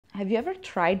Have you ever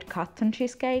tried cotton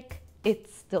cheesecake?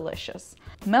 It's delicious.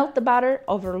 Melt the batter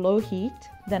over low heat,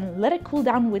 then let it cool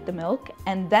down with the milk,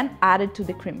 and then add it to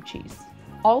the cream cheese.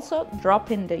 Also, drop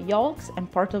in the yolks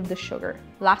and part of the sugar.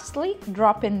 Lastly,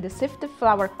 drop in the sifted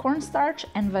flour cornstarch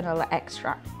and vanilla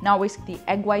extract. Now whisk the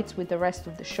egg whites with the rest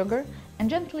of the sugar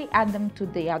and gently add them to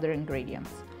the other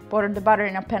ingredients. Pour the butter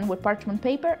in a pan with parchment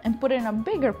paper and put it in a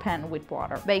bigger pan with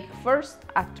water. Bake first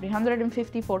at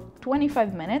 350 for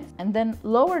 25 minutes and then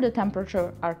lower the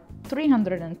temperature at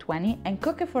 320 and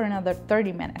cook it for another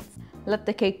 30 minutes. Let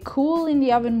the cake cool in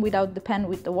the oven without the pan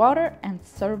with the water and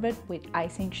serve it with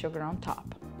icing sugar on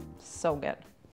top. So good.